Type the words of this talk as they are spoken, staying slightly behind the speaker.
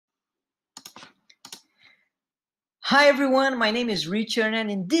Hi everyone, my name is Richard, and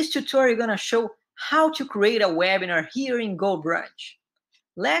in this tutorial, I'm going to show how to create a webinar here in GoBrunch.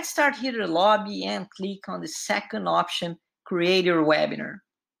 Let's start here in the lobby and click on the second option, Create Your Webinar.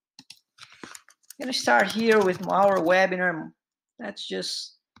 I'm going to start here with our webinar. Let's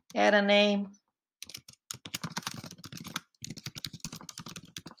just add a name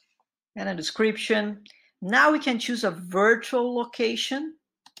and a description. Now we can choose a virtual location.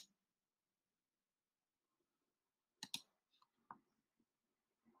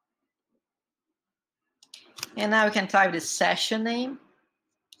 And now we can type the session name.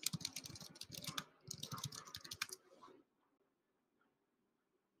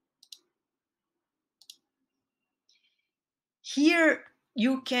 Here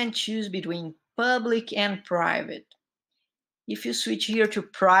you can choose between public and private. If you switch here to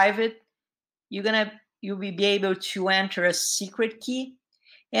private, you'll be able to enter a secret key,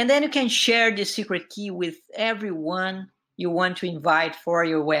 and then you can share the secret key with everyone you want to invite for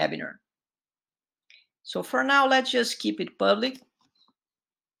your webinar. So for now, let's just keep it public.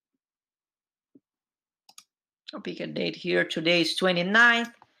 I'll pick a date here. Today is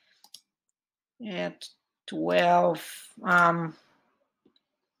 29th at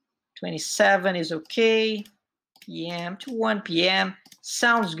 27 is okay. PM to 1 PM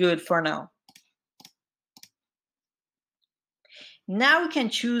sounds good for now. Now we can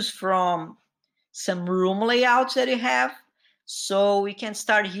choose from some room layouts that you have. So we can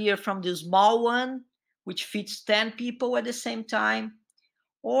start here from the small one, which fits 10 people at the same time.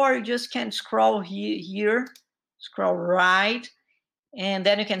 Or you just can scroll here, scroll right, and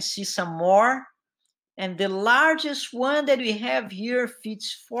then you can see some more. And the largest one that we have here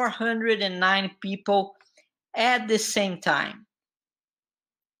fits 409 people at the same time.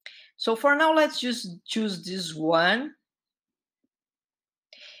 So for now, let's just choose this one.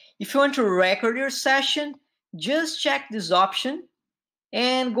 If you want to record your session, just check this option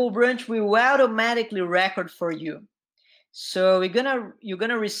and GoBrunch will automatically record for you. So you're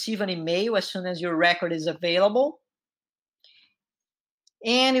gonna receive an email as soon as your record is available,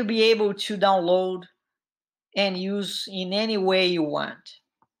 and you'll be able to download and use in any way you want.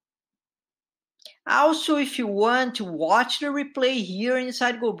 Also, if you want to watch the replay here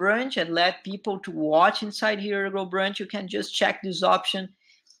inside GoBrunch and let people to watch inside here at GoBrunch, you can just check this option,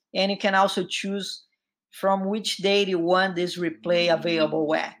 and you can also choose from which date you want this replay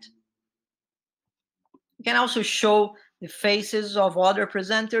available at. You can also show the faces of other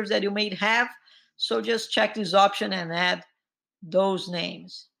presenters that you may have, so just check this option and add those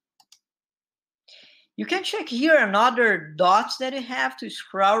names. You can check here another dots that you have to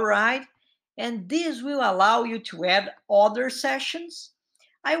scroll right, and this will allow you to add other sessions.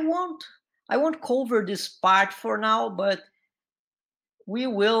 I won't cover this part for now, but we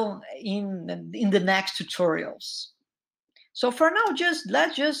will in the next tutorials. So for now,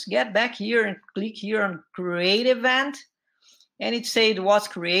 let's just get back here and click here on Create Event, and it says it was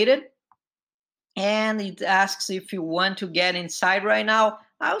created, and it asks if you want to get inside right now.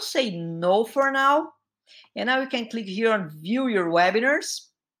 I'll say no for now, and now you can click here on View Your Webinars,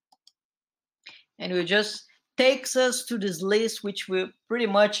 and it just takes us to this list, which will pretty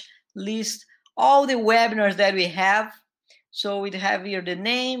much list all the webinars that we have. So we have here the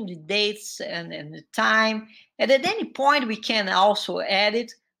name, the dates, and the time. And at any point, we can also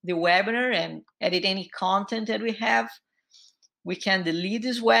edit the webinar and edit any content that we have. We can delete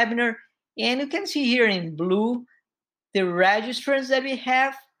this webinar. And you can see here in blue the registrants that we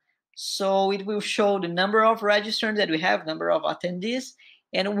have. So it will show the number of registrants that we have, number of attendees.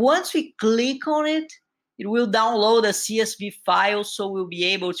 And once we click on it, it will download a CSV file, so we'll be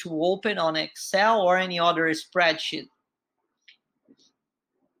able to open on Excel or any other spreadsheet.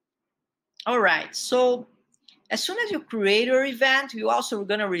 All right, so as soon as you create your event, you're also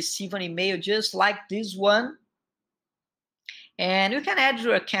going to receive an email just like this one. And you can add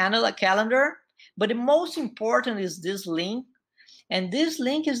your calendar, but the most important is this link. And this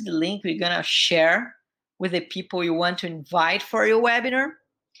link is the link we're going to share with the people you want to invite for your webinar.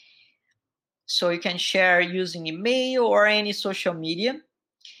 So you can share using email or any social media.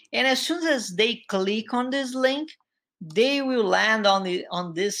 And as soon as they click on this link, they will land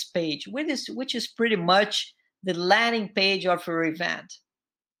on this page, which is pretty much the landing page of your event.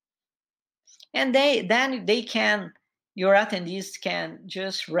 And your attendees can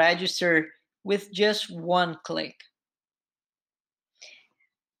just register with just one click.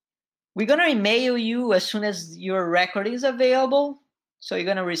 We're gonna email you as soon as your record is available. So you're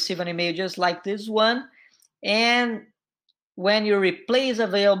gonna receive an email just like this one, and when your replay is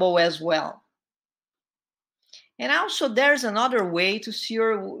available as well. And also there's another way to see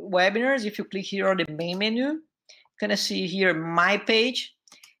your webinars. If you click here on the main menu, gonna see here my page.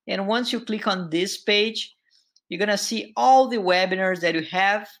 And once you click on this page, you're gonna see all the webinars that you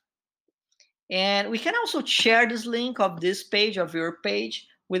have. And we can also share this link of this page, of your page,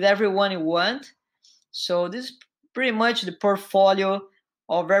 with everyone you want. So this is pretty much the portfolio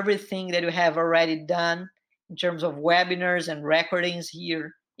of everything that you have already done in terms of webinars and recordings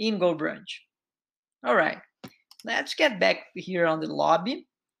here in GoBrunch. All right, let's get back here on the lobby.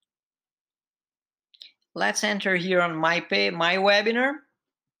 Let's enter here on my webinar.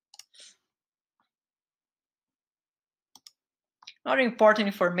 Another important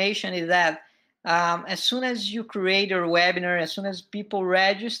information is that as soon as you create your webinar, as soon as people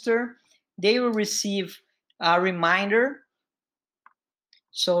register, they will receive a reminder.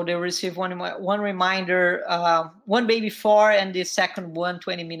 So they'll receive one reminder one day before, and the second one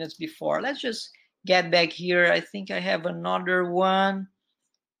 20 minutes before. Let's just get back here. I think I have another one.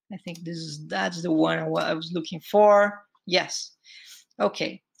 I think that's the one I was looking for. Yes.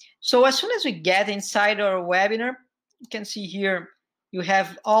 Okay. So as soon as we get inside our webinar, you can see here you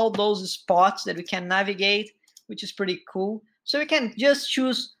have all those spots that we can navigate, which is pretty cool. So we can just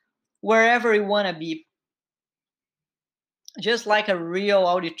choose wherever we want to be, just like a real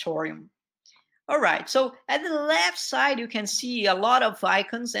auditorium. All right, so at the left side, you can see a lot of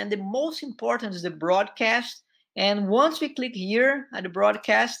icons, and the most important is the broadcast. And once we click here at the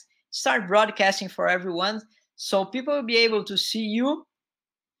broadcast, start broadcasting for everyone. So people will be able to see you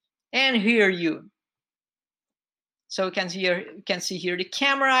and hear you. So you can see here the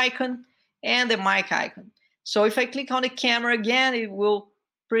camera icon and the mic icon. So if I click on the camera again, it will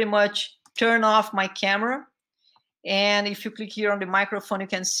pretty much turn off my camera. And if you click here on the microphone, you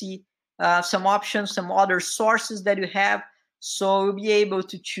can see some options, some other sources that you have. So you'll be able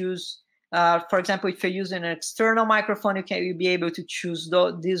to choose, for example, if you're using an external microphone, you'll be able to choose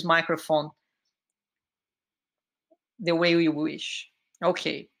this microphone the way you wish.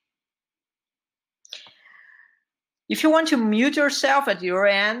 Okay. If you want to mute yourself at your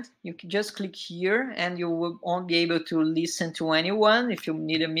end, you can just click here and you won't be able to listen to anyone if you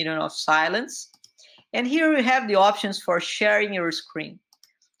need a minute of silence. And here we have the options for sharing your screen.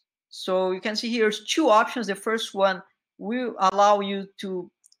 So you can see here's two options. The first one will allow you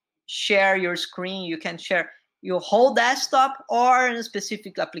to share your screen. You can share your whole desktop or in a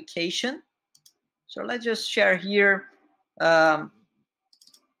specific application. So let's just share here the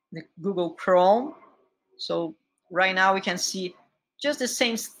Google Chrome. So right now we can see just the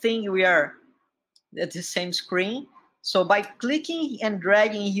same thing. We are at the same screen. So by clicking and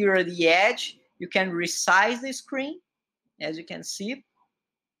dragging here at the edge, you can resize the screen, as you can see.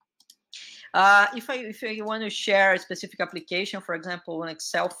 If I want to share a specific application, for example, an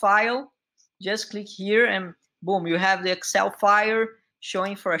Excel file, just click here and boom, you have the Excel file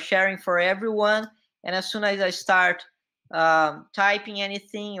showing for sharing for everyone. And as soon as I start typing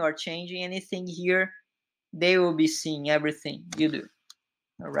anything or changing anything here, they will be seeing everything you do.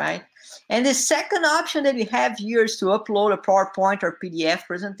 All right. And the second option that we have here is to upload a PowerPoint or PDF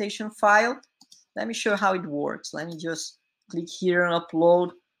presentation file. Let me show you how it works. Let me just click here and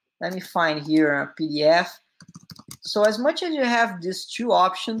upload. Let me find here a PDF. So as much as you have these two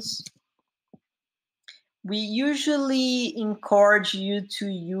options, we usually encourage you to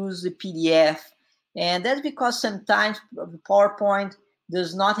use the PDF. And that's because sometimes the PowerPoint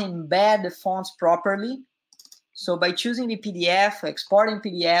does not embed the fonts properly. So by choosing the PDF, exporting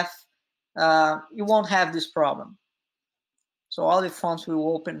PDF, you won't have this problem. So all the fonts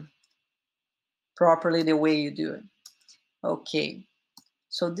will open properly the way you do it. Okay.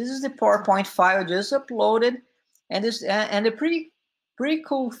 So this is the PowerPoint file just uploaded, and the pretty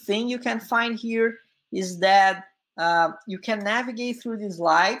cool thing you can find here is that you can navigate through the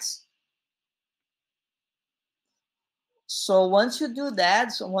slides. So once you do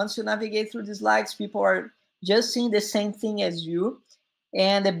that, so once you navigate through the slides, people are just seeing the same thing as you.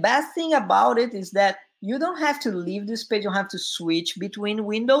 And the best thing about it is that you don't have to leave this page, you don't have to switch between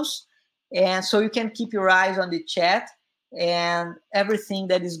windows, and so you can keep your eyes on the chat and everything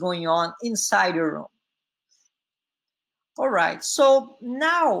that is going on inside your room. All right, so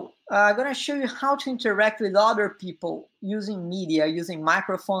now I'm going to show you how to interact with other people using media, using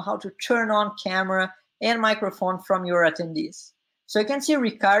microphone, how to turn on camera and microphone from your attendees. So you can see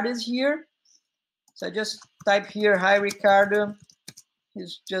Ricardo is here. So I just type here, hi Ricardo.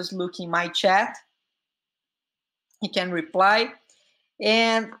 He's just looking my chat. He can reply.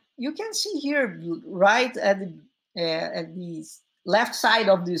 And you can see here right at the left side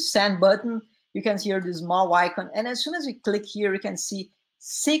of the send button, you can see here the small icon. And as soon as we click here, you can see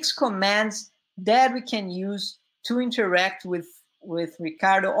 6 commands that we can use to interact with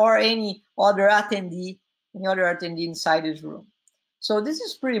Ricardo or any other attendee any other attendee inside this room. So this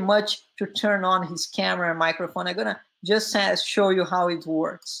is pretty much to turn on his camera and microphone. I'm gonna just show you how it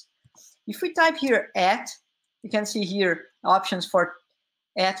works. If we type here you can see here options for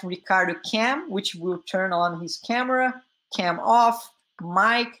 @Ricardo Cam, which will turn on his camera, cam off,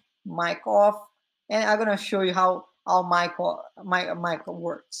 mic off, and I'm gonna show you how mic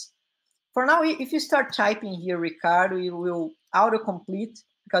works. For now, if you start typing here Ricardo, it will autocomplete,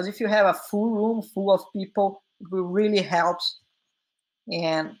 because if you have a full room full of people, it will really help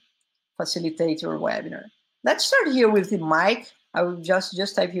and facilitate your webinar. Let's start here with the mic. I will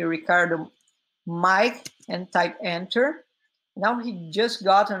just type here Ricardo mic and type enter. Now he just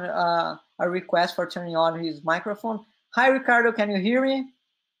got a request for turning on his microphone. Hi Ricardo, can you hear me?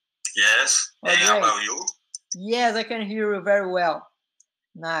 Yes. Hey, how about you? Yes, I can hear you very well.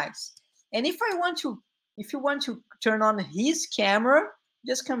 Nice. And if you want to turn on his camera,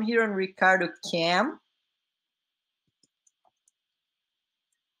 just come here on Ricardo Cam.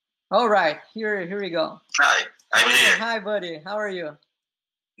 All right, here we go. Hi, I'm here. Hi, buddy. How are you?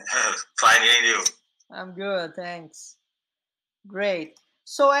 Fine, and you? I'm good, thanks. Great.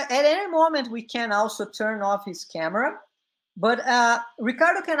 So at any moment, we can also turn off his camera, but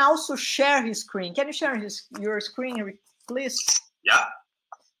Ricardo can also share his screen. Can you share your screen, please? Yeah.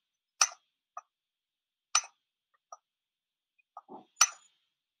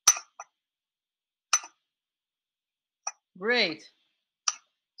 Great.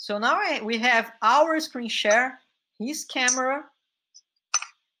 So now we have our screen share, his camera,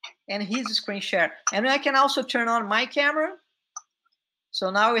 and his screen share. And I can also turn on my camera. So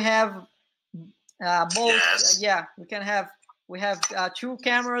now we have both. Yes. Yeah, we have 2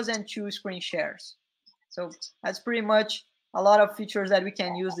 cameras and 2 screen shares. So that's pretty much a lot of features that we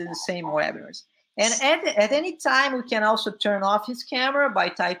can use in the same webinars. And at any time, we can also turn off his camera by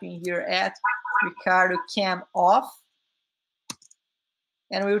typing here @Ricardo Cam off.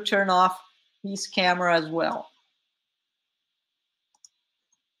 And we'll turn off his camera as well.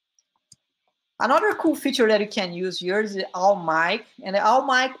 Another cool feature that you can use here is the all mic, and the all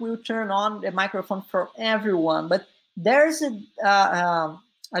mic will turn on the microphone for everyone. But there's a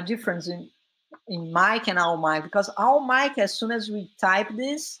difference in mic and all mic, because all mic, as soon as we type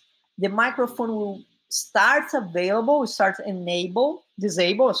this, the microphone will start disable,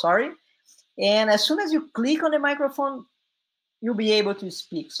 sorry. And as soon as you click on the microphone, you'll be able to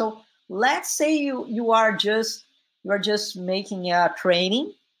speak. So let's say you are just making a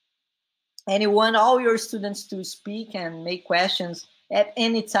training, and you want all your students to speak and make questions at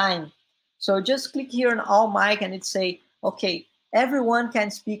any time. So just click here on all mic and it say, okay, everyone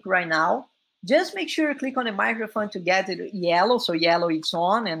can speak right now. Just make sure you click on the microphone to get it yellow. So yellow is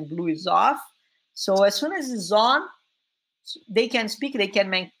on and blue is off. So as soon as it's on, they can speak, they can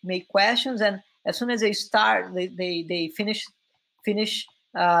make questions, and as soon as they start, they finish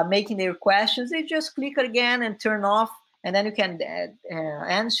making their questions, they just click again and turn off, and then you can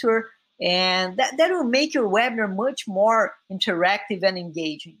answer, and that will make your webinar much more interactive and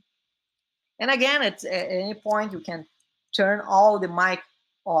engaging. And again, at any point, you can turn all the mic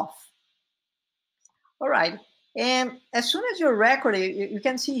off. All right, and as soon as you're recording, you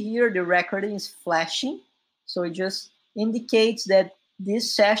can see here the recording is flashing, so it just indicates that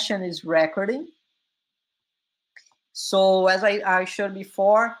this session is recording. So as I showed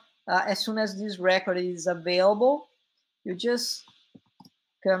before, as soon as this record is available, you just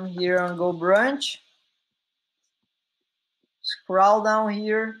come here on GoBrunch, scroll down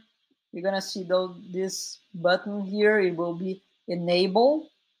here, you're gonna see this button here, it will be enabled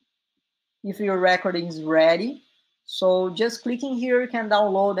if your recording is ready. So just clicking here, you can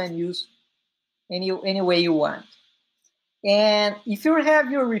download and use any way you want. And if you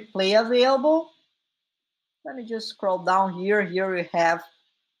have your replay available, let me just scroll down here. Here we have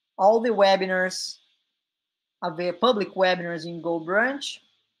all the webinars, public webinars in GoBrunch.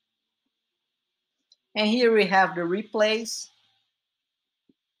 And here we have the replays.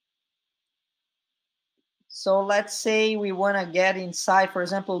 So let's say we want to get inside, for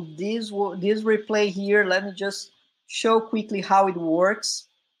example, this replay here. Let me just show quickly how it works.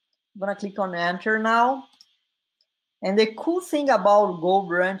 I'm going to click on enter now. And the cool thing about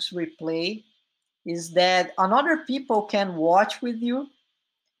GoBrunch replay is that another people can watch with you.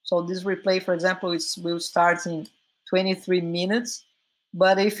 So this replay, for example, will start in 23 minutes.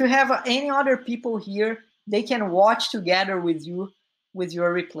 But if you have any other people here, they can watch together with you with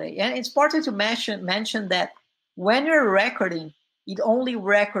your replay. And it's important to mention that when you're recording, it only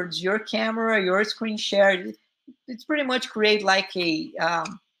records your camera, your screen share. It's pretty much create like a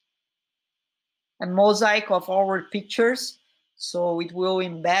mosaic of our pictures. So it will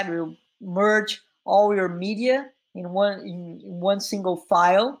embed, will merge all your media in one single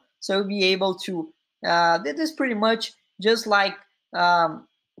file. So you'll be able to, this is pretty much just like a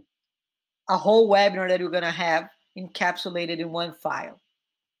whole webinar that you're going to have encapsulated in one file.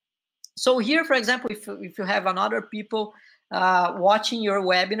 So here, for example, if you have another people watching your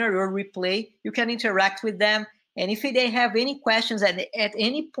webinar or replay, you can interact with them. And if they have any questions at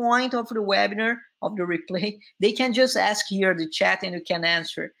any point of the webinar, of the replay, they can just ask here in the chat and you can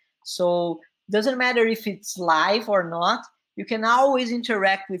answer. So it doesn't matter if it's live or not, you can always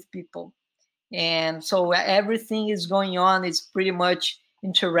interact with people. And so everything is going on, it's pretty much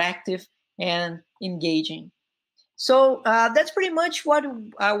interactive and engaging. So that's pretty much what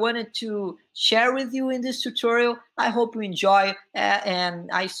I wanted to share with you in this tutorial. I hope you enjoy, and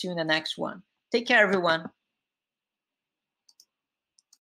I see you in the next one. Take care, everyone.